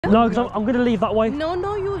No, because I'm going to leave that way. No,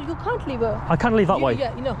 you can't leave. I can leave that way.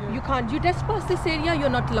 Yeah, you can't. You trespass this area, you're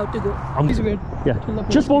not allowed to go. Please wait. Yeah.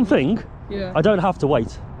 Just one thing. Yeah. I don't have to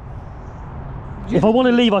wait. If I want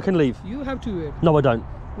to leave, I can leave. You have to wait. No, I don't.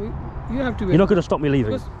 You have to wait. You're not going to stop me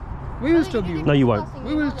leaving. Because we will stop you. No, you won't.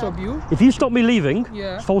 We will stop you. If you stop me leaving,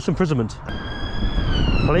 Yeah. it's false imprisonment.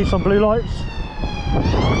 Police on blue lights.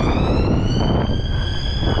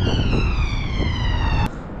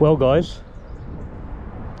 Well, guys,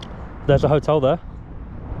 there's a hotel there.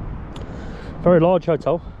 Very large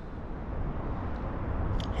hotel.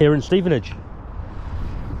 Here in Stevenage.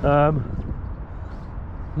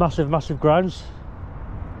 Massive grounds.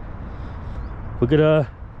 We're gonna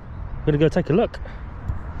go take a look.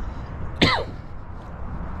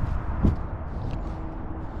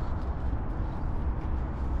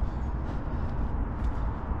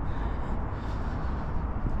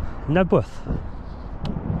 Nebworth.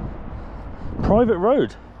 Private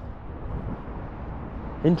road.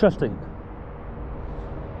 Interesting.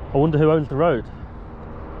 I wonder who owns the road.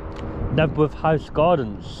 Nebworth House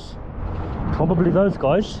Gardens. Probably those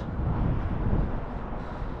guys.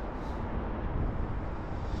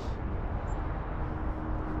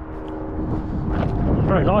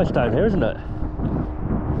 Very nice down here, isn't it?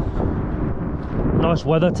 Nice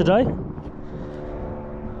weather today.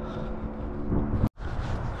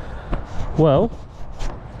 Well,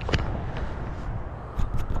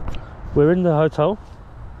 we're in the hotel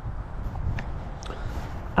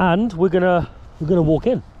and we're gonna walk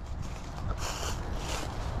in.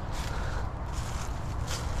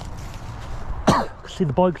 See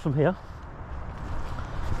the bikes from here.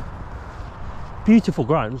 Beautiful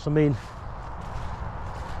grounds. I mean,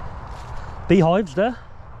 beehives there.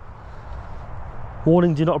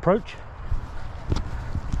 Warning, do not approach.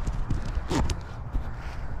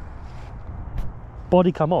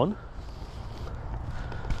 Body cam on.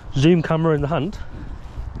 Zoom camera in the hand.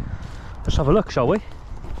 Let's have a look, shall we?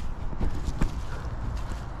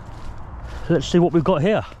 Let's see what we've got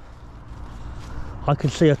here. I can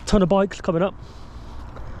see a ton of bikes coming up.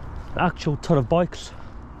 An actual ton of bikes.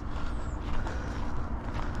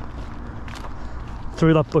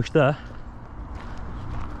 Through that bush there.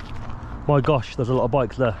 My gosh, there's a lot of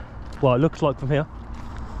bikes there. Well, it looks like from here.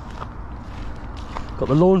 Got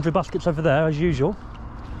the laundry baskets over there as usual.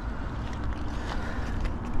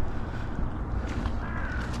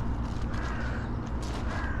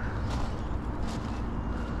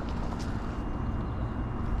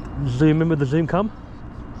 Zoom in with the zoom cam.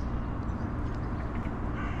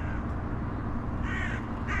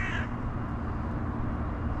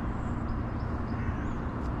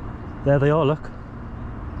 There they are, look.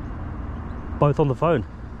 Both on the phone.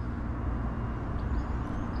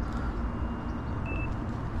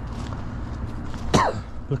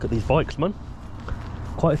 Look at these bikes, man.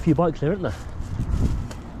 Quite a few bikes here, isn't there?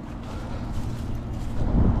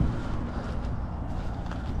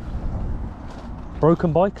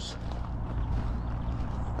 Broken bikes.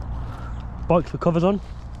 Bikes with covers on.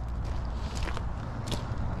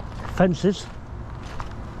 Fences.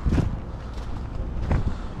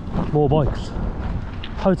 More bikes.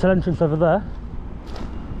 Hotel entrance over there.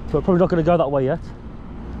 But probably not going to go that way yet.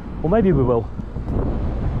 Or maybe we will.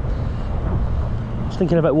 I was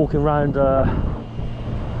thinking about walking around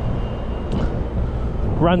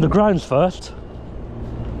the grounds first.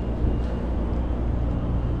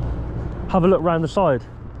 Have a look round the side.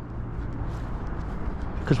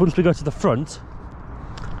 Because once we go to the front,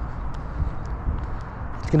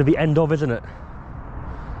 it's going to be end of, isn't it?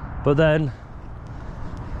 But then,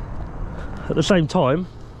 at the same time,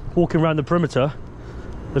 walking around the perimeter,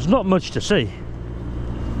 there's not much to see.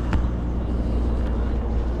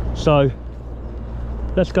 So,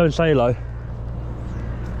 let's go and say hello.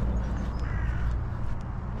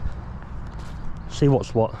 See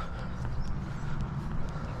what's what.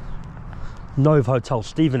 Nove Hotel,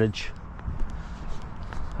 Stevenage.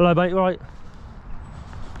 Hello mate, you alright?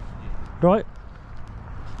 Right?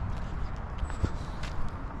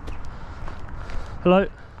 Hello?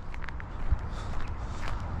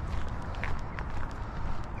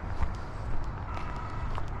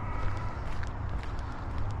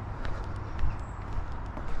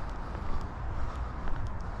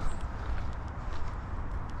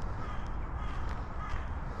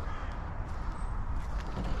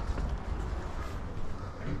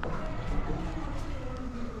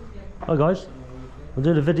 Hi guys, I'm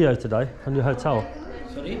doing a video today on your hotel.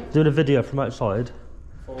 Sorry? Doing a video from outside.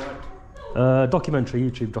 For what? Documentary,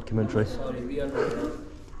 YouTube documentary. Sorry, we are not.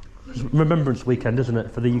 It's Remembrance Weekend, isn't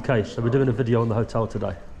it, for the UK? So we're doing a video on the hotel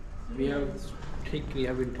today. We have strictly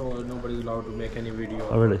have been told nobody is allowed to make any video.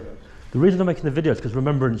 Oh really? The reason I'm making the video is because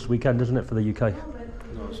Remembrance Weekend, isn't it, for the UK?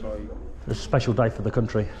 No, sorry. It's a special day for the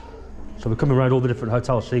country. So we're coming around all the different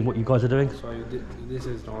hotels, seeing what you guys are doing. Sorry, this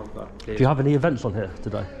is not the place. Do you have any events on here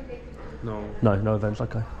today? No. No, no events,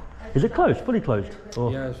 okay. Is it closed, fully closed?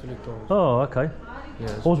 Or? Yeah, it's fully closed. Oh, okay.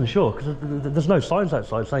 Yes. I wasn't sure, because there's no signs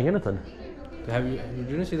outside saying anything. You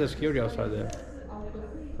didn't see the security outside there?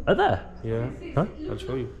 Are there? Yeah. No? I'll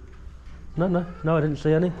show you. No, I didn't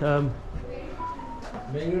see any.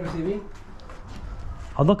 May you see me?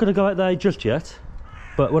 I'm not going to go out there just yet,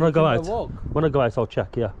 but when I go out, I'll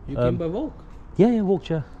check. Yeah. You came by walk? Yeah, walked.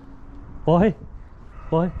 Yeah. Why?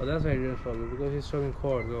 Oh, that's why I didn't follow because he's showing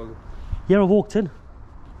cars. Yeah, I walked in.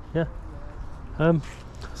 Yeah.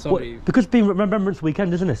 Sorry. Because being Remembrance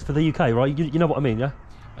Weekend, isn't it, for the UK, right? You know what I mean, yeah?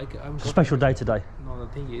 It's a special day today. No,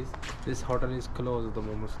 the thing is, this hotel is closed at the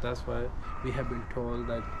moment, so that's why we have been told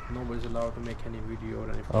that nobody's allowed to make any video or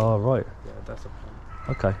anything. Oh, right. Yeah, that's the problem.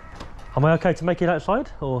 Okay. Am I okay to make it outside,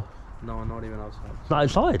 or? No, not even outside. Not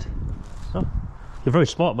outside? Oh. You're very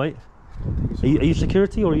smart, mate. So. Are you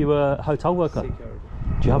security or are you a hotel worker? Security.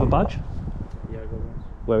 Do you have a badge? Yeah, I got one.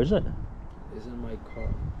 Where is it? It's in my car.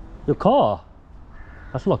 Your car?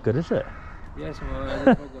 That's not good, is it? Yes,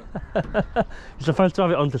 I forgot. You're supposed to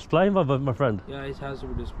have it on display, my friend. Yeah, it has to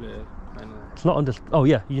be displayed. I know. It's not on display. Oh,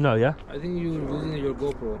 yeah, you know, yeah? I think you're using your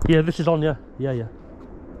GoPro. Yeah, this is on, yeah. Yeah.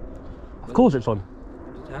 Of course it's on.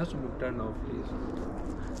 It has to be turned off, please.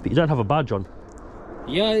 But you don't have a badge on.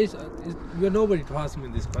 Yeah, you're nobody to ask me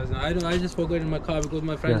this question. I just forgot it in my car because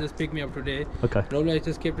my friend just picked me up today. Okay. Normally I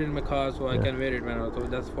just kept it in my car so I can wear it when I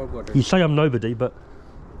just forgot it. You say I'm nobody, but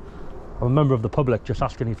I'm a member of the public just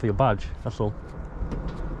asking you for your badge, that's all.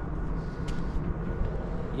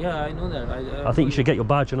 Yeah, I know that. I think you should get your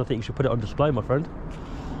badge and I think you should put it on display, my friend.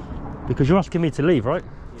 Because you're asking me to leave, right?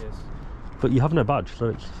 Yes. But you have no badge, so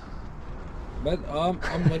it's... But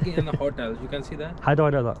I'm working in a hotel, you can see that? How do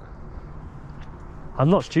I know that? I'm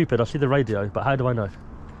not stupid, I see the radio, but how do I know? Does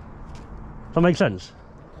that make sense?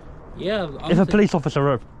 Yeah. If a police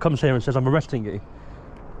officer comes here and says, I'm arresting you,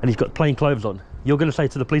 and he's got plain clothes on, you're going to say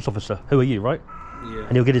to the police officer, who are you, right? Yeah.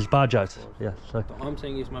 And he'll get his badge out. Yeah, so... I'm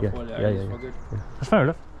saying it's my fault, Yeah. forget. Yeah. That's fair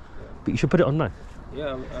enough. Yeah. But you should put it on now. Yeah,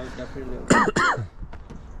 I'll definitely.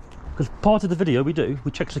 Because part of the video we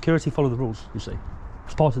check security, follow the rules, you see.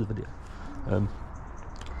 It's part of the video. So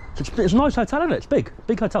it's a nice hotel, isn't it? It's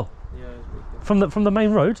big hotel. Yeah, it's big. From the main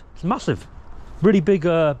road, it's massive. Really big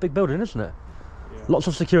building, isn't it? Yeah. Lots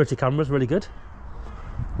of security cameras, really good.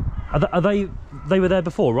 They were there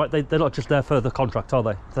before, right? They're not just there for the contract, are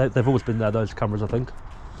they? They've always been there, those cameras, I think.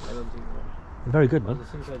 I don't think so. They're very good, man.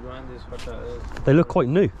 Since I joined this hotel, They look quite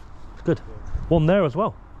new. It's good. Yeah. One there as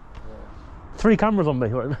well. Yeah. 3 cameras on me,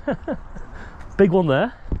 right? Big one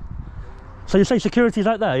there. So you say security's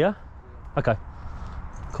out there, yeah? Okay.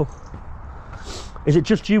 Cool. Is it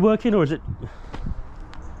just you working, or is it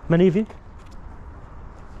many of you?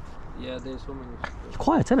 Yeah, there's so many. It's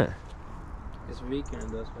quiet, isn't it? It's weekend,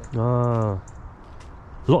 that's why. Ah.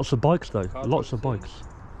 Lots of bikes though. Lots of bikes.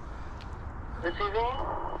 Yeah, the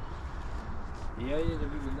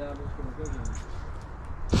people there are going.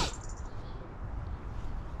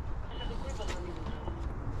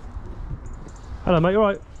 Hello mate, you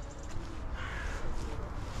alright?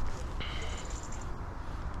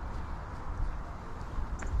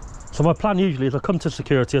 So my plan usually is I come to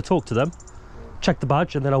security, I talk to them, check the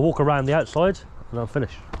badge, and then I walk around the outside and I'll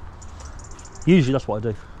finish. Usually that's what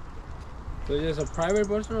I do. So you're a private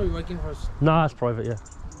person or you're working for... Nah, it's private, yeah.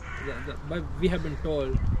 But we have been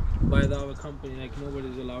told by our company like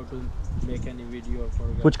nobody's allowed to make any video or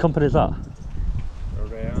photograph. Which company is that?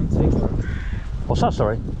 Ryan Security. What's that,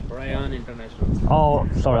 sorry? Ryan International. Oh,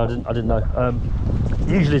 sorry, I didn't know.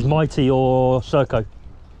 Usually it's Mighty or Serco.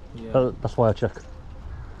 Yeah. That's why I check.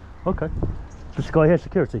 Okay. This guy here,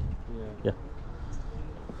 security. Yeah.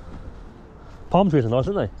 Palm trees are nice,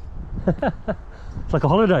 aren't they? It's like a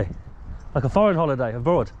holiday, like a foreign holiday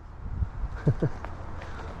abroad.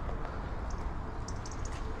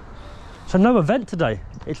 So no event today.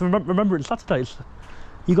 It's Remembrance Saturday.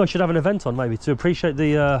 You guys should have an event on maybe to appreciate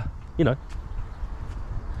the, you know.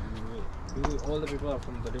 All the people are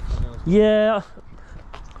from the different areas. Yeah,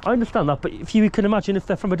 I understand that, but if you can imagine if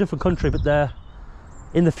they're from a different country, but they're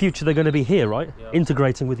in the future they're going to be here, right? Yeah.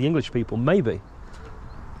 Integrating with the English people, maybe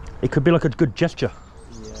it could be like a good gesture.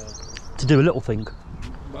 Yeah. To do a little thing.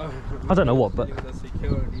 I don't know what, but the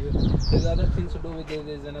security. There's other things to do with it.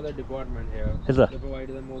 There's another department here. Is there? They provide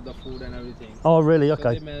them all the food and everything. Oh really? Okay.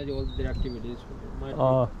 So they manage all their activities.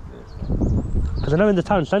 Because I know in the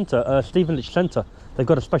town centre, Stevenage centre, they've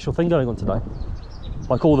got a special thing going on today.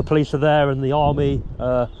 Like all the police are there and the army,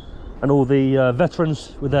 and all the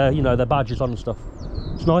veterans with their, you know, their badges on and stuff.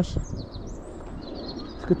 It's nice.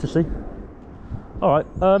 It's good to see. All right,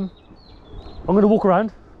 I'm going to walk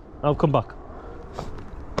around. I'll come back.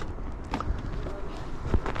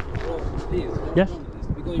 Bro, please. Yes. Don't do this,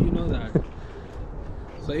 because you know that.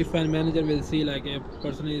 So if a manager will see like a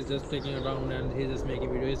person is just taking around and he's just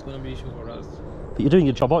making video, it's gonna be issue for us. But you're doing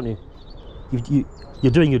your job, aren't you?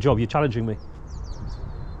 You're doing your job. You're challenging me.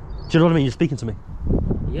 Do you know what I mean? You're speaking to me.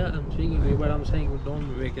 Yeah, I'm speaking to you, but I'm saying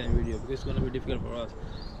don't make any video because it's gonna be difficult for us.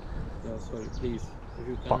 Yeah, sorry, please. If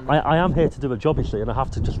you But can. I am here to do a job, you see, and I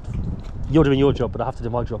have to just. You're doing your job, but I have to do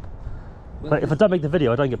my job. But if I don't make the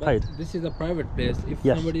video, I don't get but paid. This is a private place. If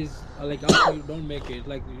Yes. somebody's like after you don't make it,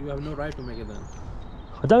 like you have no right to make it then.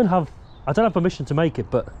 I don't have permission to make it,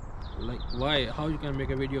 but Like why? How you can make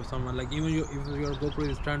a video of someone? Like even if your GoPro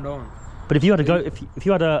is turned on. if you had if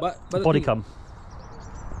you had a But the body thing- cam,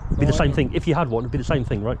 it'd be the No, I same don't- thing. If you had one, it'd be the same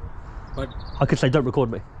thing, right? But, I could say, don't record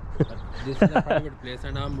me. but this is a private place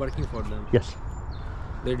and I'm working for them. Yes.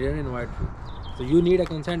 They didn't invite you. So you need a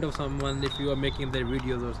consent of someone if you are making their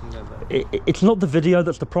videos or something like that. It's not the video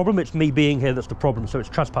that's the problem. It's me being here that's the problem. So it's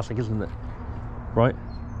trespassing, isn't it? Right?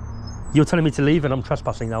 You're telling me to leave, and I'm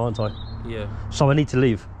trespassing now, aren't I? Yeah. So I need to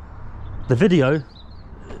leave. The video,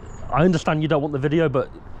 I understand you don't want the video, but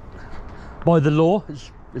by the law,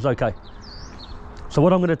 it's okay. So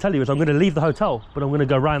what I'm going to tell you is I'm going to leave the hotel, but I'm going to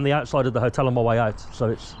go around the outside of the hotel on my way out. So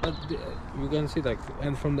it's But you can see like,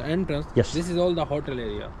 and from the entrance, Yes. this is all the hotel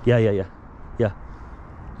area. yeah.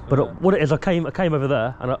 But So, what it is, I came over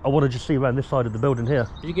there, and I want to just see around this side of the building here.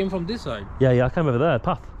 you came from this side. Yeah, I came over there,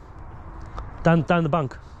 path down the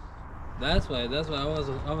bank. That's why I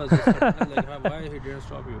was just surprised, like why he didn't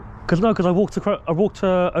stop you. Because I walked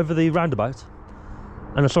over the roundabout,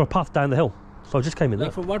 and I saw a path down the hill. So I just came in there.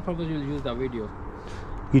 Like for what purpose you'll use that video?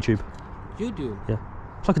 YouTube. YouTube. Yeah,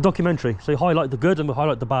 it's like a documentary. So you highlight the good and we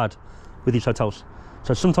highlight the bad with these hotels.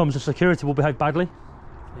 So sometimes the security will behave badly.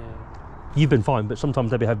 Yeah. You've been fine, but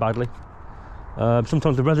sometimes they behave badly.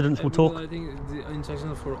 Sometimes the residents will Because talk. I think the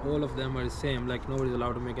instructions for all of them are the same. Like nobody's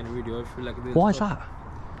allowed to make any video. I feel like Why is that?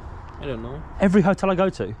 I don't know. Every hotel I go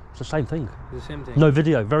to, it's the same thing. It's the same thing. No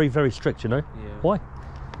video, very, very strict, you know? Yeah. Why?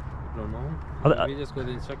 I don't know. Are they- We just got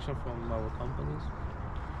the instruction from our companies.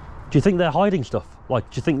 Do you think they're hiding stuff? Like,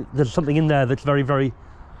 do you think there's something in there that's very, very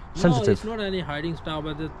No, sensitive? it's not any hiding stuff.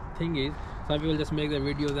 But the thing is, some people just make their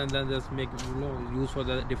videos and then just make use for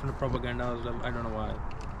the different propaganda. I don't know why.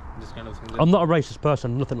 This kind of thing. I'm not a racist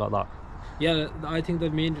person, nothing like that. Yeah, I think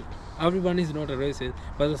that everyone is not a racist,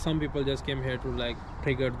 but some people just came here to like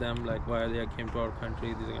trigger them, like why they came to our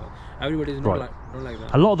country. Everybody is not Right. don't like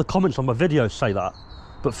that. A lot of the comments on my videos say that,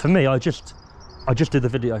 but for me, I just do the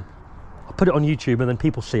video. I put it on YouTube and then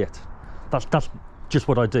people see it. That's just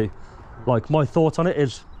what I do. Like my thought on it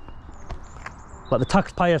is, like the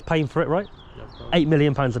taxpayers paying for it, right? Yeah, of course. £8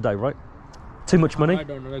 million a day, right? Too much money? I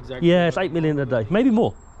don't know exactly. Yeah, it's 8 million a day, maybe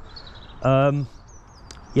more.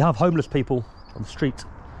 You have homeless people on the street,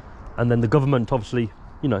 and then the government, obviously,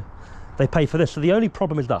 you know, they pay for this. So the only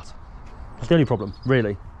problem is that. That's the only problem,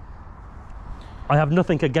 really. I have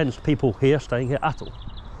nothing against people here staying here at all,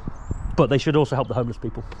 but they should also help the homeless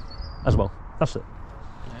people as well. That's it.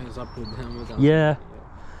 Yeah, it's up to them. Yeah.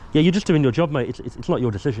 Yeah, you're just doing your job, mate. It's not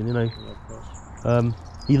your decision, you know. Yeah, of course.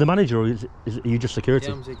 Are you the manager, or are you just security?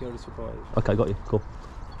 Yeah, I'm security supervisor. Okay, got you. Cool.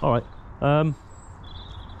 All right.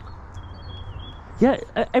 Yeah,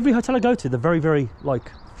 every hotel I go to, they're very, very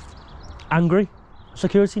like angry.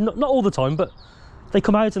 Security, not all the time, but they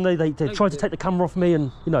come out and they try to take the camera off me,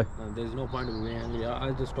 and you know. There's no point to be angry.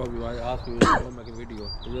 I just stopped you. I asked you to make a video.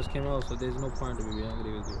 You just came out, so there's no point to be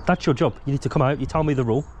angry with you. That's your job. You need to come out. You tell me the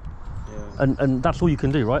rule, Yeah. and that's all you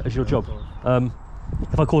can do, right? As your job. Of course.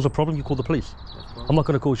 If I cause a problem, you call the police. Of course. I'm not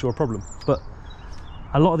going to cause you a problem, but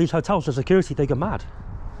a lot of these hotels, the security, they get mad,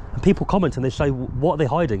 and people comment and they say, "What are they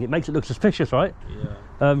hiding?" It makes it look suspicious, right?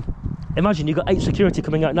 Yeah. Imagine you got 8 security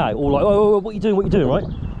coming out now, all like, "Oh, what are you doing? What are you doing?" Right?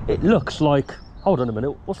 It looks like, hold on a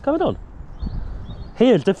minute, what's going on?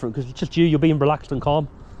 Here is different because it's just you. You're being relaxed and calm.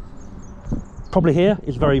 Probably here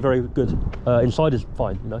is very, very good. Inside is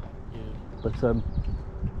fine, you know. Yeah. But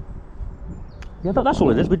yeah, that's all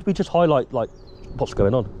it is. We just highlight like what's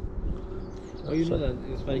going on. Oh, you know that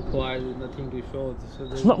it's very quiet. There's nothing to show. So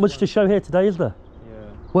There's not much to show here today, is there?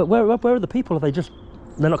 Yeah. Where are the people? Are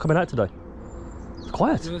they're not coming out today? It's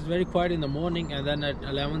quiet. It was very quiet in the morning, and then at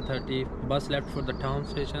 11:30, bus left for the town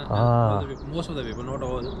station. And Ah. all the people, most of the people, not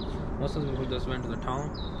all, most of the people just went to the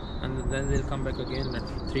town, and then they'll come back again at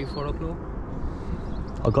 3-4 o'clock.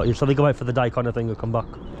 I got you. So they go out for the day kind of thing and come back.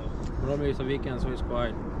 Normally it's a weekend, so it's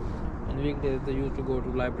quiet. On weekdays they used to go to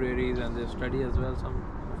libraries and they study as well. Some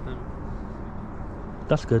of them.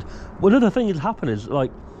 That's good. Well, another thing that's happened is,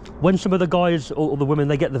 like, when some of the guys or the women,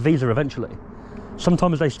 they get the visa eventually,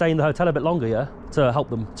 sometimes they stay in the hotel a bit longer, yeah, to help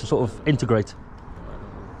them to sort of integrate.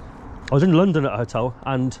 I was in London at a hotel,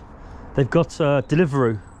 and they've got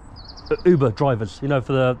Deliveroo, Uber drivers, you know,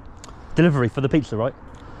 for the delivery for the pizza, right?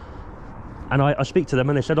 And I speak to them,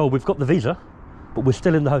 and they said, oh, we've got the visa, but we're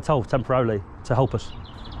still in the hotel temporarily to help us.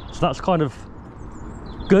 So that's kind of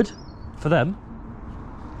good for them,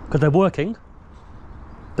 because they're working,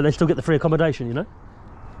 but they still get the free accommodation, you know?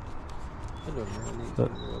 I don't know anything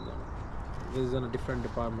about that. This is in a different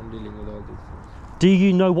department dealing with all these things. Do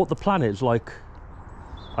you know what the plan is? Like,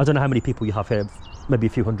 I don't know how many people you have here, maybe a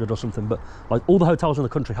few hundred or something, but like all the hotels in the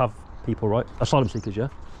country have people, right? Asylum seekers, yeah?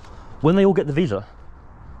 When they all get the visa,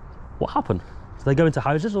 what happened? Do they go into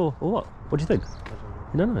houses or what? What do you think?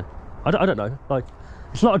 You don't know? I don't know. Like,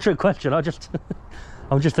 it's not a trick question. I'm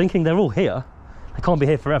just thinking they're all here. They can't be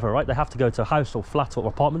here forever, right? They have to go to a house or flat or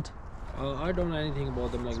apartment. I don't know anything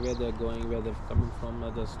about them, like where they're going, where they're coming from.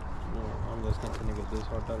 I'm just continuing with this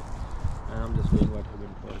hotel, and I'm just doing what I've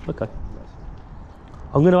been told. Okay.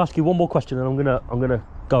 I'm going to ask you one more question, and I'm gonna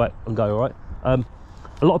go out and go. All right.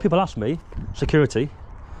 A lot of people ask me, security,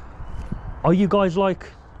 are you guys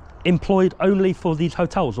like employed only for these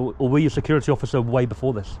hotels, or were you a security officer way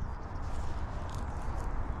before this?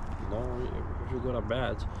 No, if you got a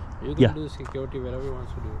badge, you can do security wherever you want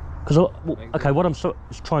to do. Because okay, what I'm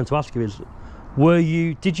trying to ask you is,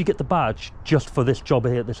 did you get the badge just for this job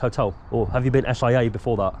here at this hotel, or have you been SIA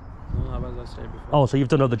before that? No, I was SIA before. Oh, so you've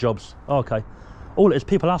done other jobs. Oh, okay. All it is,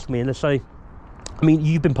 people ask me and they say, I mean,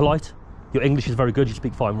 you've been polite, your English is very good, you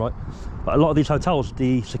speak fine, right? But a lot of these hotels,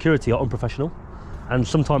 the security are unprofessional, and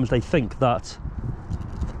sometimes they think that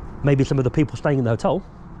maybe some of the people staying in the hotel,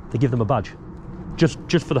 they give them a badge, just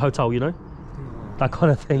for the hotel, you know? No, that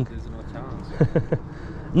kind of thing. There's no chance.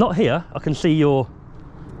 Not here. I can see your...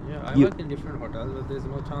 Yeah, I work in different hotels, but there's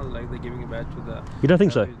no chance like they're giving a badge to the... You don't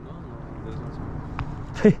think so? No, there's no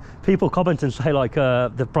chance. People comment and say like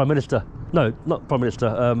the Prime Minister... No, not Prime Minister.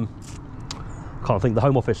 Can't think. The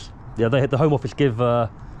Home Office. Yeah, the Home Office give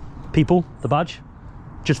people the badge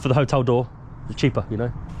just for the hotel door. It's cheaper, you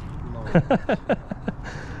know. No.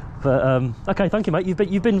 But okay, thank you, mate.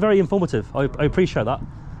 You've been very informative. I appreciate that.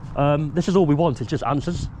 This is all we want. Is just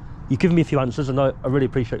answers. You've given me a few answers, and I really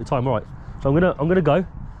appreciate your time. All right. So I'm gonna go.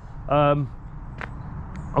 I'm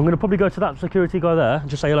gonna probably go to that security guy there and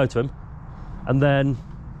just say hello to him, and then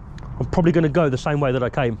I'm probably gonna go the same way that I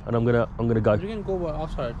came, and I'm gonna go. You can go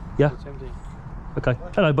outside. Yeah. The same thing. Okay.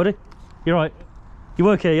 Hello, buddy. You right? You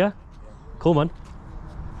work here, yeah? Cool,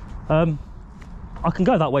 man. I can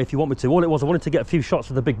go that way if you want me to. All it was, I wanted to get a few shots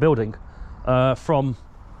of the big building from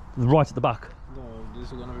right at the back. No,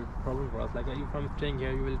 this is gonna be a problem for us. Like, if I'm staying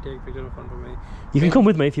here, you will take picture in front of me. You can come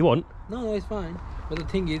with me if you want. No, it's fine. But the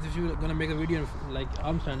thing is, if you're gonna make a video, like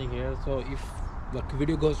I'm standing here, so if the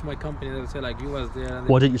video goes to my company, they'll say like you was there. And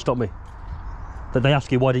why didn't you stop me? That they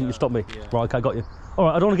ask you why didn't you stop me? Yeah. Right, okay, got you. All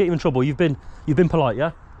right, I don't want to get you in trouble. You've been polite,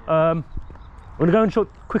 yeah. I'm gonna go and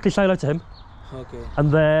quickly say hello to him. Okay.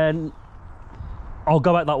 And then I'll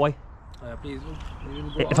go out that way. Please.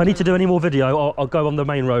 If I need to do any more video, I'll go on the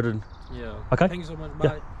main road and. Yeah. Okay. Thank you so much. Bye.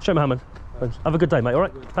 Yeah. Shake my hand, man. Thanks. Have a good day, mate. All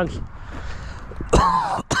right. Thanks.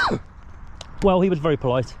 Well, he was very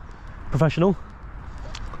polite, professional.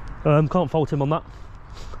 Can't fault him on that.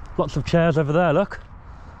 Lots of chairs over there. Look,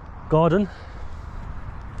 garden.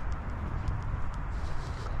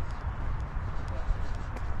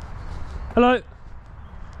 Hello.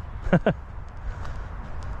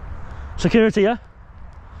 Security, yeah?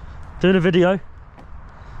 Doing a video.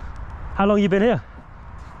 How long you been here?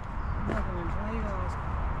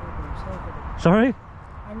 Sorry?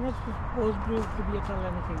 I'm not supposed to be tell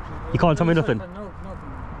anything to you. You can't tell me nothing? No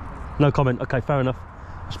comment. No comment. Okay, fair enough.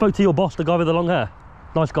 I spoke to your boss, the guy with the long hair.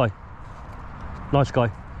 Nice guy. Nice guy.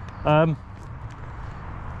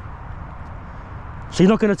 So you're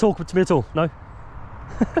not going to talk to me at all? No?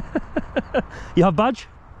 You have badge?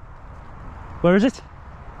 Where is it?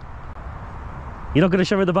 You're not going to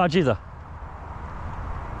show me the badge either?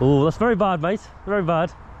 Oh, that's very bad, mate. Very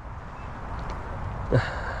bad.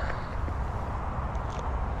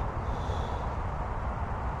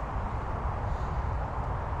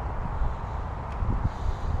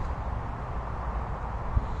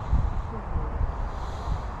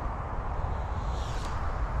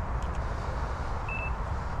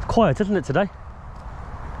 It's quiet, isn't it, today?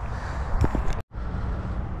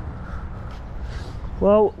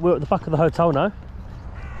 Well, we're at the back of the hotel now,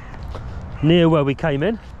 near where we came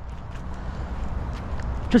in.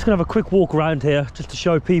 Just gonna have a quick walk around here just to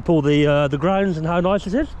show people the grounds and how nice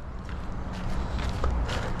it is.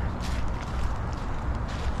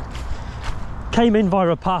 Came in via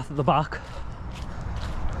a path at the back.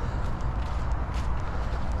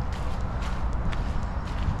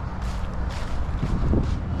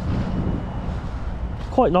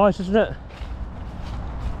 Quite nice, isn't it?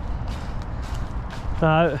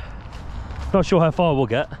 Now, not sure how far we'll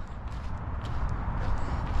get.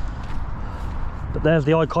 But there's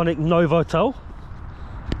the iconic Novotel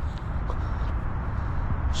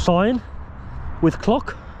sign with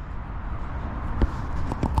clock.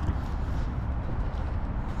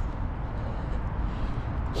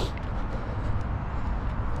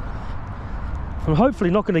 I'm hopefully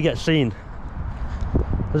not going to get seen.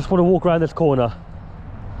 I just want to walk around this corner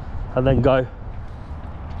and then go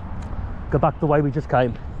back the way we just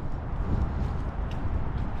came.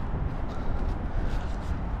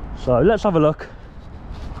 So let's have a look.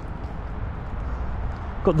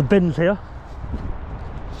 Got the bins here.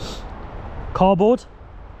 Cardboard,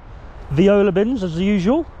 viola bins as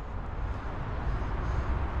usual.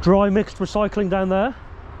 Dry mixed recycling down there.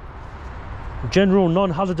 General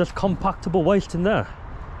non-hazardous compactable waste in there.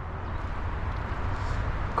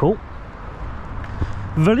 Cool.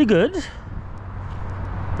 Very good.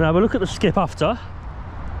 Now we'll look at the skip after.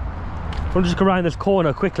 We'll just go around this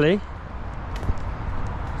corner quickly.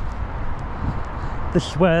 This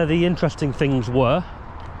is where the interesting things were,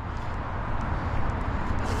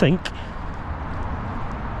 I think.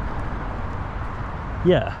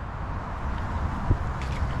 Yeah.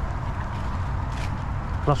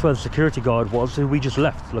 That's where the security guard was, who we just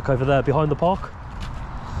left. Look over there behind the park.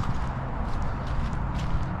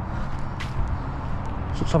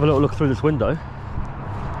 So let's have a little look through this window.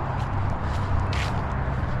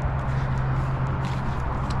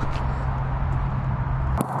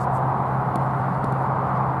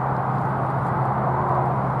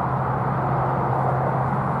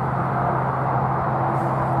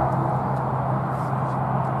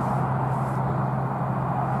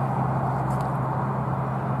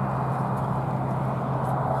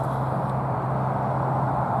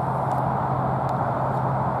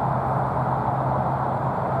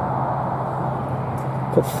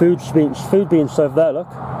 Got food being served there, look.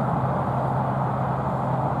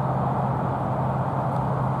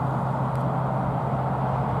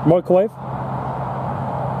 Microwave.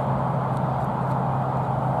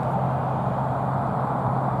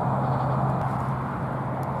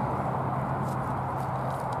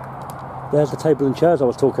 There's the table and chairs I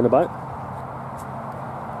was talking about.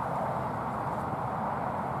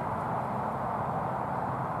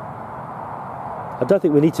 I don't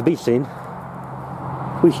think we need to be seen.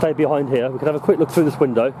 We stay behind here, we could have a quick look through this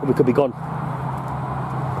window and we could be gone.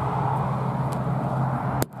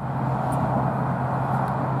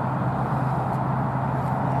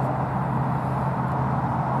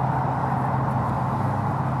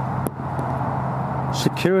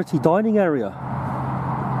 Security dining area.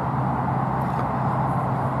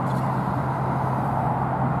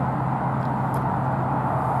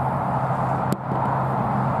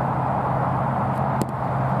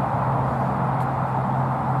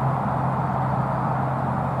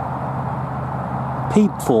 Peep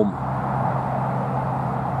form.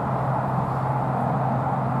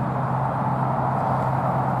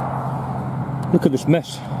 Look at this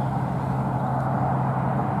mess.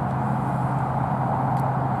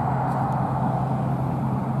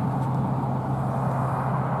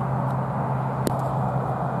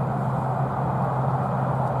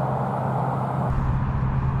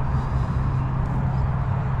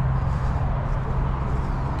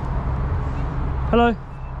 Hello.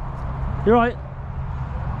 You alright?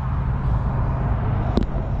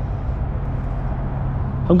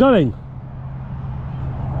 I'm going.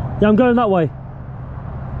 Yeah, I'm going that way.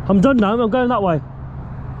 I'm done now, I'm going that way.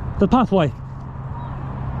 The pathway.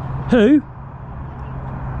 Who?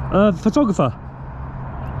 Photographer.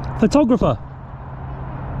 Photographer.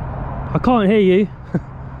 I can't hear you.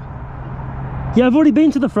 Yeah, I've already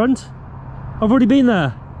been to the front. I've already been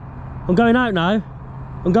there. I'm going out now.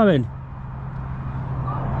 I'm going.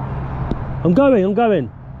 I'm going.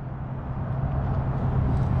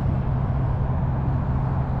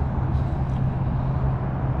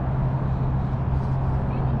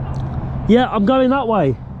 Yeah, I'm going that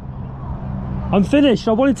way. I'm finished.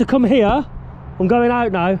 I wanted to come here. I'm going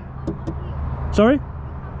out now. Sorry?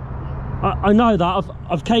 I know that.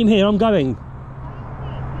 I've came here. I'm going.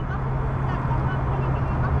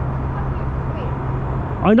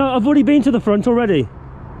 I know. I've already been to the front already.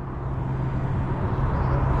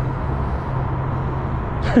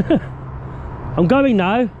 I'm going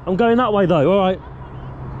now. I'm going that way though. All right.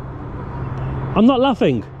 I'm not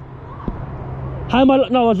laughing. How am I?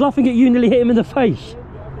 No, I was laughing at you nearly hit him in the face.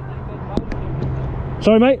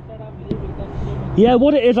 Sorry, mate. Yeah,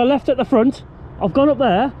 what it is, I left at the front. I've gone up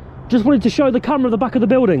there. Just wanted to show the camera the back of the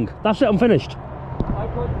building. That's it, I'm finished. I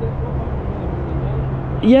thought there's no point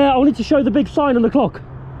in the video. Yeah, I wanted to show the big sign on the clock.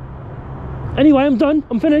 Anyway, I'm done.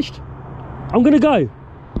 I'm finished. I'm gonna go.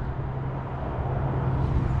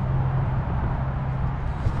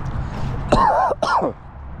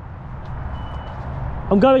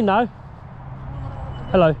 I'm going now.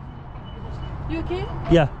 Hello. You okay?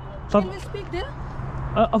 Yeah. So Can we speak there?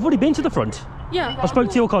 I've already been to the front. Yeah. I spoke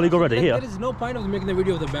to your colleague already here. There is no point of making the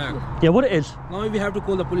video of the back. Yeah, what it is, Now we have to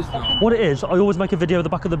call the police now. what it is, I always make a video of the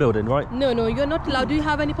back of the building, right? No, no, you're not allowed. Do you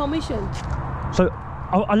have any permission? So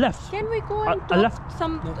I left. Can we go I and talk left-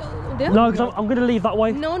 some there? No, because I'm going to leave that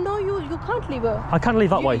way. No, no, you can't leave. I can't leave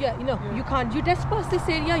that way. Yeah, no, you can't. You trespass this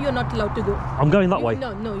area. You're not allowed to go. I'm going that way.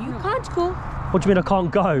 No, no, you can't go. What do you mean I can't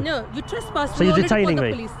go? No, you trespass. So We you're already called detaining the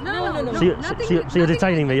me? police. No, no, no, So, so you're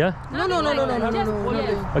detaining me, yeah? no, no, no, no, no, no, no, no,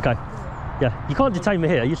 no, Okay. Yeah, you can't detain me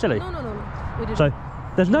here. You're silly. no, no, no. We didn't. So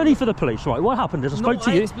there's no need for the police, right? What happened is I spoke to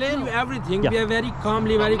I you. explained you everything. Yeah. We are very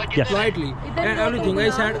calmly, very Yes. quietly. Then And no everything. I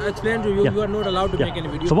said, I explained to you, Yeah. you are not allowed to Yeah. make any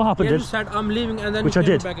video. So what happened Here is- you said, I'm leaving, and then Which you I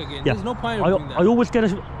came did. back again. Yeah. There's no point of doing that. I always get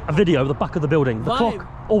a video of the back of the building. The Why? clock.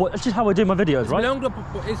 Oh, it's just how I do my videos, It's right? belong to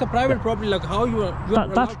it's a private property. Like how you're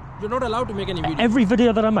not allowed to make any video. Every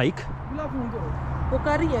video that I make, वो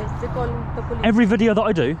कर रही है. They call the police. every video that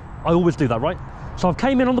I do, I always do that, right? So I've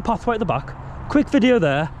came in on the pathway at the back, quick video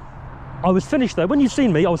there. I was finished there. When you've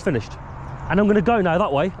seen me, I was finished. And I'm going to go now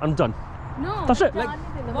that way. I'm done. No. That's it.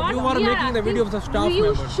 What you are we making the video of the staff You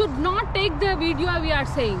members. should not take the video, we are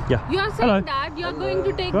saying. Yeah. You are saying Hello. that you are going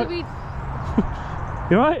to take Right. the video.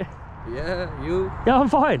 You right? Yeah, you. Yeah, I'm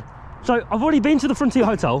fine. So I've already been to the Frontier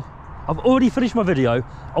Hotel. I've already finished my video.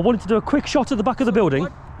 I wanted to do a quick shot of the back of the building.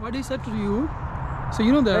 What he said to you, so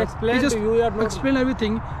you know that. I explained he just to you, you are not- explain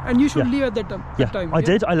everything, and you should Yeah. leave at that time. Yeah, that time, I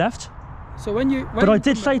did. I left. So when you. But I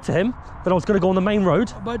did say to him that I was going to go on the main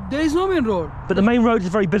road. But there is no main road. But the main road is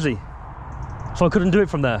very busy. So I couldn't do it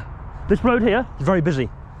from there. This road here is very busy.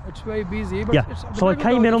 It's very busy. But Yeah, It's so I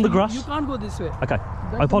came in on the You grass. can't go this way. Okay. That's I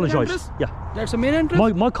the main apologise. entrance? Yeah. That's the main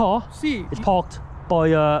entrance. My car See, is parked by...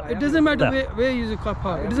 it doesn't matter there. where you use a car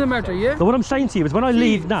park. It doesn't matter, yeah? So what I'm saying to you is when I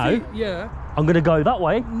leave now, yeah. I'm going to go that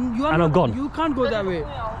way You are and I'm not- gone. You can't go that way.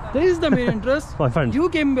 There is the main entrance. My friend. You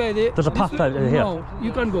came by there. There's a path over here. No,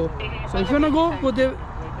 you can't go. So if you wanna go there.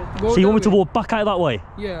 Go So you want me that to way. walk back out that way?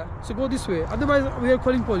 Yeah. So go this way. Otherwise, we are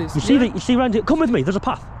calling police. You see yeah? you see round here? Come with me, there's a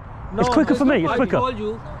path. It's quicker for me, it's quicker. I told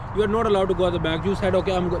you, you are not allowed to go at the back. You said,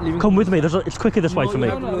 okay, I'm leaving. Come with me, it's quicker this way No, for you me.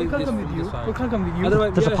 have No, we can't come with you. We can't come with you.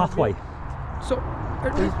 Otherwise, There's a we are- pathway. So.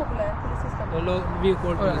 Police को बुलाया, police is coming. We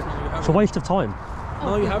called police. Alright. You have It's a waste of time.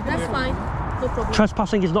 No, you have to That's wait. fine. No problem.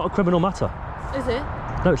 Trespassing is not a criminal matter. Is it?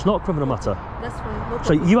 No, it's not a criminal matter. That's fine. No So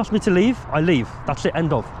problem. you asked me to leave, I leave. That's it,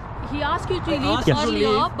 end of. He asked you to I leave asked you to earlier,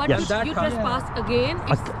 leave, but Yes. you that time- trespass again.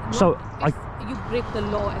 I- It's so not, I- it's- you break the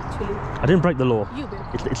law actually. I didn't break the law. You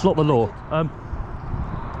did. It's not the law.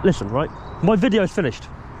 Listen, right? My video is finished.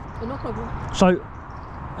 No problem. So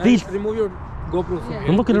And these... remove your GoPro from Yeah. here.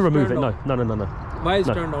 I'm not going to It's remove it, turned no. off. No. Why is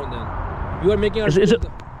No. turned on then? You are making. Is it? It's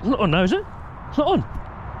not on now, is it? It's not on.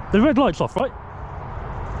 The red light's off, right?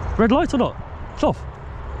 Red light or not? It's off.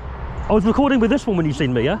 I was recording with this one when you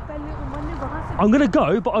seen me, yeah? I'm going to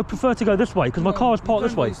go, but I prefer to go this way because my car is parked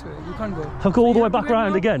this way. You can't go. I've go all the way You have to back wait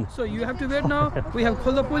round now. again. So you have to wait now. We have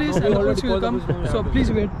called the police and We the already police will called the come. police, we So have to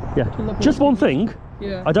please wait. Yeah. Till the Just police one will thing,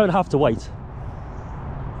 Yeah. I don't have to wait.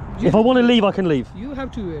 You If I have want to to leave, I can leave. You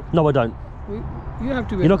have to wait. No, I don't. You have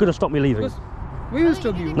to wait. You're not going to stop me leaving. Because we will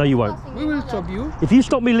stop you. No, you won't. We will stop you. If you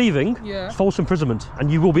stop me leaving, Yeah. it's false imprisonment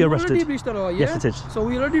and you will be You already arrested. breached the law, yeah? Yes, it is. So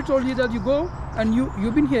we already told you that you go and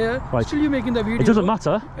you've been here. Right. Still you're making the video. It doesn't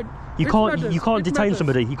matter. It- You it can't matters. you can't It detain matters.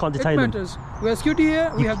 somebody. You can't detain it them. matters. We are security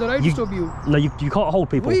here. We have the right you- to stop you. No, you can't hold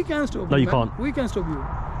people. We can stop No, you. you man. can't. We can stop you.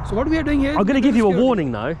 So what we are doing here? I'm going to give you a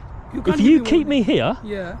warning now. You If can't you give keep me warning. here,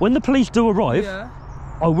 Yeah. when the police do arrive, Yeah.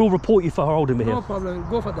 I will report you for holding me No here. problem.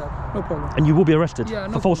 Go for that. No problem. And you will be arrested Yeah,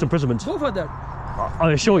 no for false problem. imprisonment. Go for that.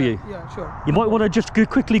 I assure you. Yeah, sure. You might want to just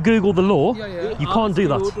quickly Google the law. Yeah, yeah. You can't do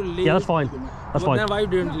that. Asked you to leave. Yeah, that's fine. That's But fine. then why you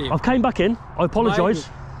didn't leave? I've came back in. I apologise.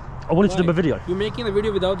 I wanted to do my video. You're making the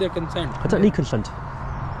video without their consent. I don't need consent.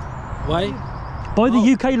 Why? By the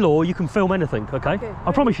Oh. UK law, you can film anything, okay?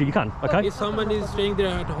 I promise you, you can, okay? If someone is staying there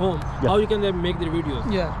at home, Yeah. how you can they make their videos?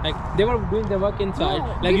 Yeah. Like they were doing their work inside.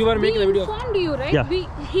 No, like you were making the we video. informed you, right? Yeah.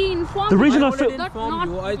 He informed The you reason I that fil- that informed not,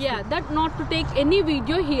 you, I- yeah, that not to take any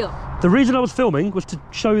video here. The reason I was filming was to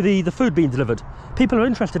show the food being delivered. People are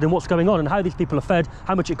interested in what's going on and how these people are fed,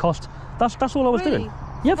 how much it costs. That's all I was Really? doing.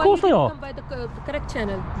 Yeah, of Why course you they didn't are. Come by the correct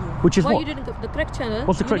channel. Which is Why what? you didn't come the correct channel?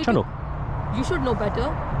 What's the You correct need to- channel? You should know better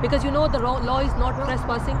because you know the law is not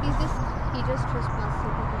trespassing. He just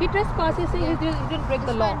trespassed. He trespassed. He's saying he didn't break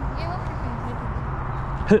the law.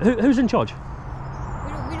 Who's in charge?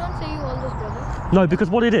 We don't say you all this, brother. No, because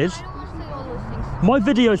what it is, I don't want to say all those things. my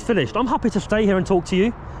video is finished. I'm happy to stay here and talk to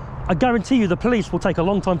you. I guarantee you the police will take a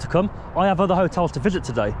long time to come. I have other hotels to visit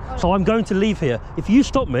today. So I'm going to leave here. If you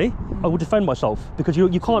stop me, I will defend myself because you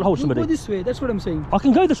can't hold You somebody. go this way. That's what I'm saying. I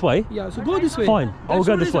can go this way. Yeah, so go this way. Fine, I will That's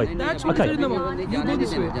go what this it way. is. That's what Okay. it is. You go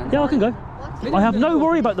this way. Yeah, I can go. I have no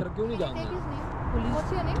worry about the Take his name.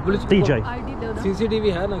 What's your name? Police DJ. ID लो ना.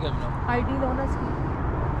 CCTV है ना camera? ID लो ना इसकी.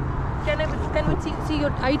 Can we see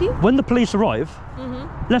your ID? When the police arrive,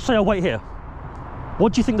 let's say I wait here.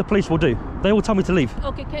 What do you think the police will do? They will tell me to leave.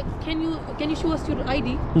 Okay. Can you show us your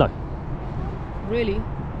ID? No. Really?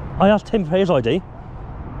 I asked him for his ID.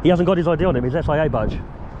 He hasn't got his ID on him, his SIA badge.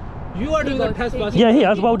 You are doing the trespassing. Yeah, he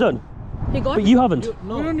has, well done. He got. But you haven't.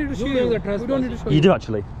 No, We don't need to show you you. doing the We don't need to trespassing. show You do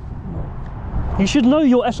actually. You should know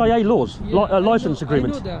your SIA laws, Yeah, license I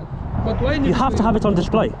agreement. know that. But why need You have to show have it on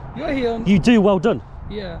display. You're here. You do, well done.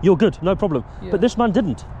 Yeah. You're good, no problem. Yeah. But this man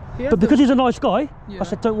didn't. He has But because the- he's a nice guy, Yeah. I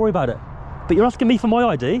said, don't worry about it. But you're asking me for my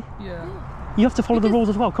ID, Yeah. you have to follow the rules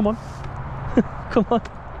as well, come on. Come on.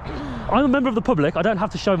 I'm a member of the public, I don't have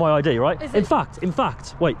to show my ID, right? Is In it-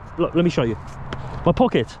 fact, wait, look, let me show you. My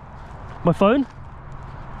pocket, my phone,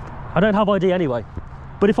 I don't have ID anyway.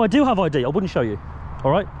 But if I do have ID, I wouldn't show you,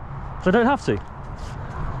 all right? So I don't have to.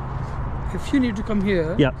 If you need to come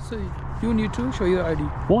here, Yeah. so you need to show your ID.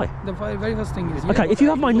 Why? The very first thing is. Okay, if you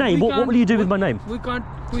have my name, what will you do with my name? We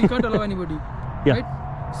can't allow anybody. Yeah. Right?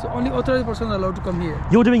 So only authorized person are allowed to come here.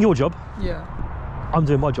 You're doing your job, Yeah. I'm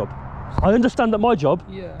doing my job. I understand that my job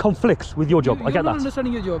Yeah. conflicts with your job, I You're get not that.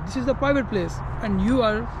 understanding your job. This is the private place, and you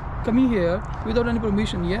are coming here without any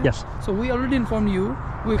permission. Yeah. Yes. So we already informed you.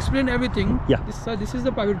 We explained everything. Yeah. This is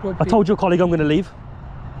the private property. I told your colleague I'm going to leave,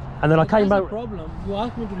 and then I came That's back. a problem. You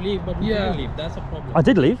asked me to leave, but you Yeah. didn't leave. That's a problem. I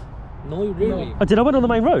did leave. No, you didn't No. leave. I did. I went on the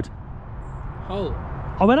main road. How?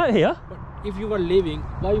 I went out here. But if you were leaving,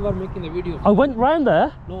 why you were making the video? I went round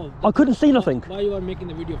there. No. I couldn't see nothing. Why you are making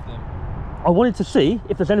the video of them? I wanted to see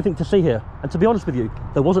if there's anything to see here. And to be honest with you,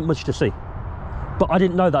 there wasn't much to see. But I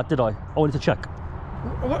didn't know that, did I? I wanted to check.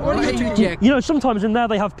 What is it? You know, sometimes in there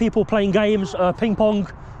they have people playing games, ping pong,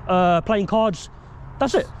 playing cards.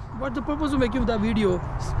 That's it. What's the purpose of making that video?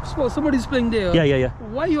 Somebody's playing there. Yeah.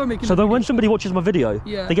 Why you are making? So the then when video? somebody watches my video,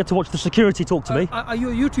 Yeah. they get to watch the security talk to me. Are you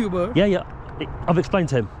a YouTuber? Yeah. I've explained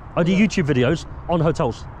to him. I do YouTube videos on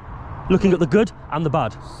hotels, looking at the good and the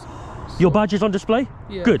bad. Your badge is on display?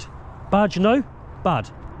 Yeah. Good. Badge, no? Bad.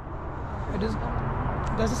 It is.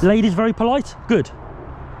 That's Ladies very polite? Good.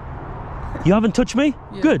 You haven't touched me?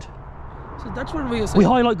 Yeah. Good. so that's what we are saying. We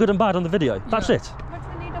highlight good and bad on the video. That's Yeah. it. But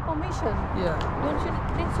we need a permission. Yeah. Don't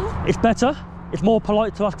you think so? It's better. It's more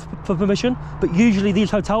polite to ask for permission, but usually these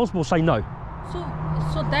hotels will say no.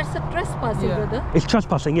 So that's a trespassing, Yeah. brother. It's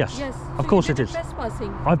trespassing, yes. Yes. Of So course you it did is.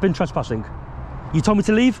 Trespassing. I've been trespassing. You told me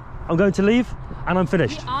to leave, I'm going to leave, and I'm We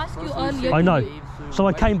finished. asked you earlier. I to know. leave. So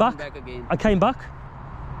I came back. I came back.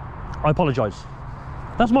 I apologise.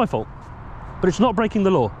 That's my fault. But it's not breaking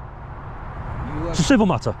the law. It's a civil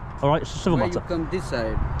matter, all right? It's a civil Why matter. you come this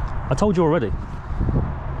side? I told you already.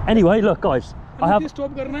 Anyway, look, guys, I have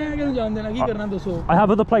stop करना है कि जान देना की करना 200. I have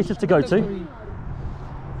other places to go to.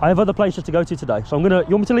 I have other places to go to today. So I'm gonna.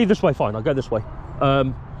 You want me to leave this way? Fine, I'll go this way.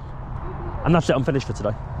 And that's it. I'm finished for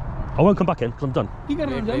today. I won't come back in because I'm done. की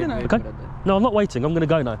करना जान देना. Okay? No, I'm not waiting. I'm gonna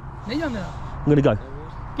go now. नहीं जान देना. I'm gonna go.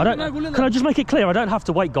 I don't. Can I just make it clear? I don't have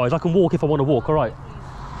to wait, guys. I can walk if I want to walk. All right.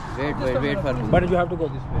 Wait for me. But you have to go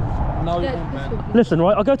this way. Now you Yeah, come this back. would be- Listen,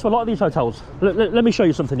 right. I go to a lot of these hotels. Let me show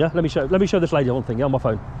you something. Yeah. Let me show this lady one thing. Yeah, on my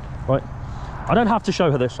phone. Right. I don't have to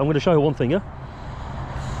show her this. I'm going to show her one thing. Yeah.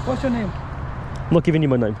 What's your name? I'm not giving you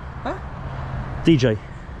my name. Huh? DJ.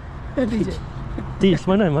 DJ. It's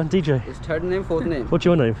my name, man. DJ. It's third name, fourth name. What's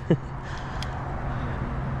your name?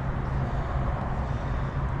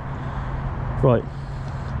 Right.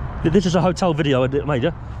 This is a hotel video I made,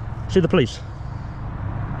 yeah? See the police?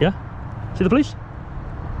 Yeah? See the police?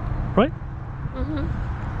 Right?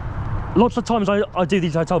 Lots of times I do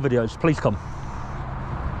these hotel videos, police come.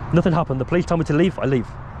 Nothing happened, the police tell me to leave, I leave.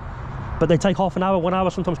 But they take half an hour, 1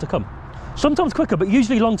 hour sometimes to come. Sometimes quicker, but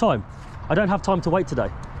usually a long time. I don't have time to wait today.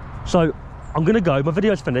 So I'm gonna go, my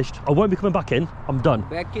video's finished, I won't be coming back in, I'm done.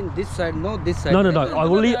 Back in this side, no this side. No,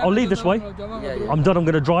 I'll leave this way. Yeah. I'm done, I'm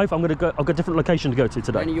gonna drive, I've got a different location to go to When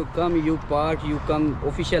today. you come, you park, you come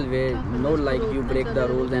official way. No like you break the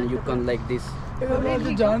rules and you come like this.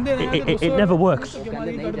 जान देना. It never works.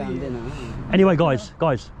 पहले नहीं जानते ना. Anyway, guys,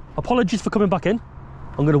 apologies for coming back in.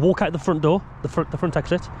 I'm gonna walk out the front door, the front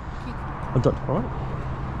exit. I'm done, alright?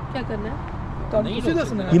 क्या करना है? तो आप उसी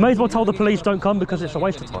दस ना You may as well tell the police don't come because it's a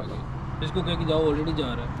waste of time. इसको कह के जाओ ऑलरेडी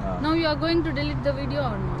जा रहा है. Now you are going to delete the video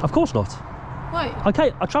or not? Of course not. Why?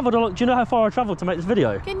 Okay, I travelled a lot. Do you know how far I travelled to make this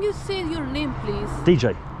video? Can you say your name, please?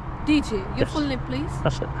 DJ. DJ. Your Yes. full name, please.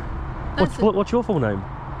 That's it. That's it. What's your full name?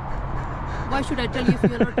 Why should I tell you if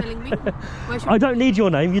you are not telling me? Why should I don't need your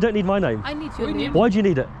name. You don't need my name. I need your name. Why do you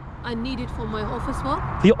need it? I need it for my office work.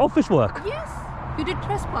 For your office work? Yes. You did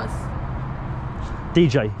trespass.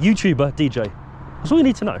 DJ. YouTuber DJ. That's all you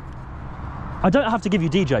need to know. I don't have to give you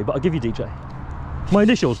DJ, but I'll give you DJ. My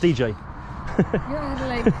initials, DJ. You're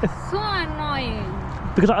like so annoying.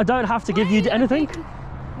 Because I don't have to give you anything. No,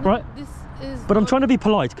 Right. This is. But I'm trying to be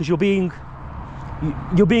polite because you're being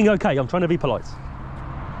okay. I'm trying to be polite.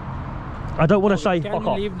 I don't want to say Can fuck we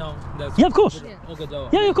off. leave now? That's Yeah, of course. Okay, जाओ.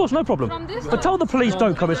 Yeah, of course, no problem. From this But tell the police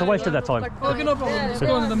don't come. It's a waste of their time. Okay, no problem. Let's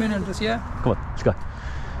go on the main entrance, yeah? Come on, let's go.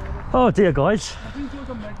 Oh dear, guys. I think you'll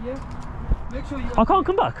come back, yeah? Make sure you... I can't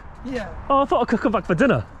come back. Yeah. Oh, I thought I could come back for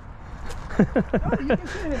dinner. Oh, you can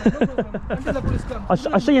stay here, no problem. Until the police come.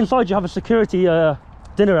 I see inside you have a security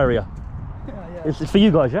dinner area. Yeah, yeah. It's for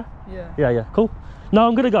you guys, yeah? Yeah. Yeah, cool. No,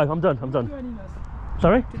 I'm gonna go. I'm done. Joining us.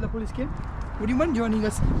 Sorry? Till the police came. Would you mind joining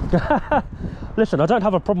us? Listen, I don't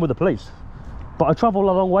have a problem with the police, but I travel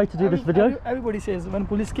a long way to do this video. Everybody says when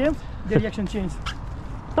police came, their reaction changed.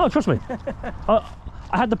 No, trust me.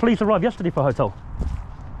 I had the police arrive yesterday for a hotel.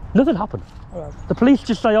 Nothing happened. Alright. The police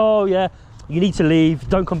just say, "Oh yeah, you need to leave.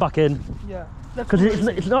 Don't come back in," Yeah. That's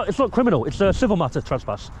because what it's not criminal. It's a civil matter,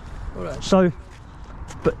 trespass. Alright. So,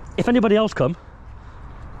 but if anybody else come,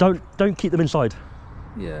 don't keep them inside.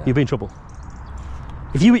 Yeah. You'll be in trouble.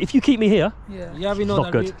 If you keep me here, Yeah. Yeah, we it's know not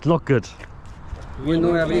that. good. It's not good. We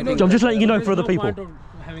know everything. I'm just letting you know There's for other no people. point of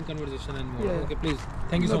having conversation anymore. Yeah. Okay, please.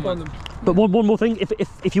 Thank you No so problem. much. But one more thing,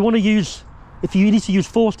 if you want to use, if you need to use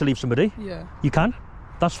force to leave somebody, Yeah. you can.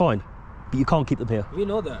 That's fine. But you can't keep them here. We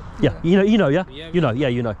know that. Yeah, you know, yeah? Yeah, You know, yeah,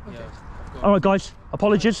 you know. Yeah. All right, guys,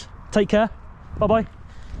 apologies. Take care. Bye-bye.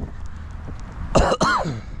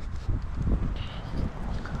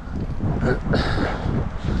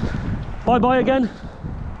 Bye-bye again.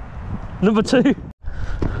 Number 2.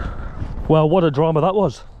 Well, what a drama that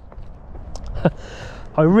was.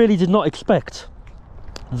 I really did not expect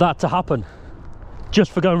that to happen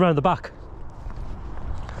just for going around the back.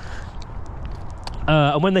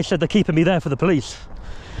 And when they said they're keeping me there for the police,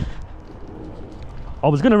 I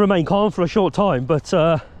was going to remain calm for a short time, but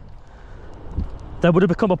there would have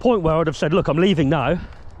become a point where I would have said, look, I'm leaving now.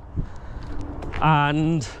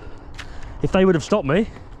 And if they would have stopped me,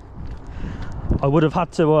 I would have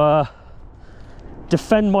had to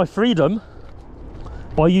defend my freedom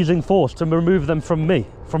by using force to remove them from me,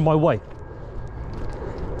 from my way.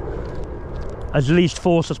 As least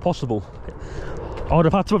force as possible. I would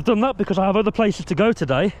have had to have done that because I have other places to go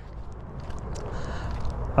today.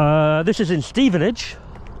 This is in Stevenage.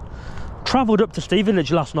 Travelled up to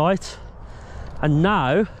Stevenage last night, and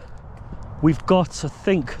now we've got, I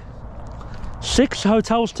think, 6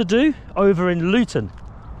 hotels to do over in Luton.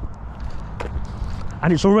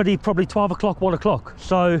 And it's already probably 12 o'clock, 1 o'clock.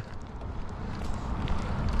 So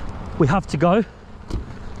we have to go.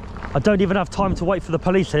 I don't even have time to wait for the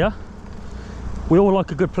police here. We all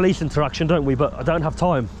like a good police interaction, don't we? But I don't have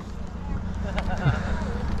time.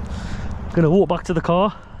 Gonna walk back to the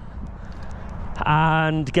car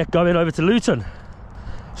and get going over to Luton.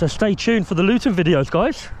 So stay tuned for the Luton videos,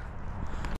 guys.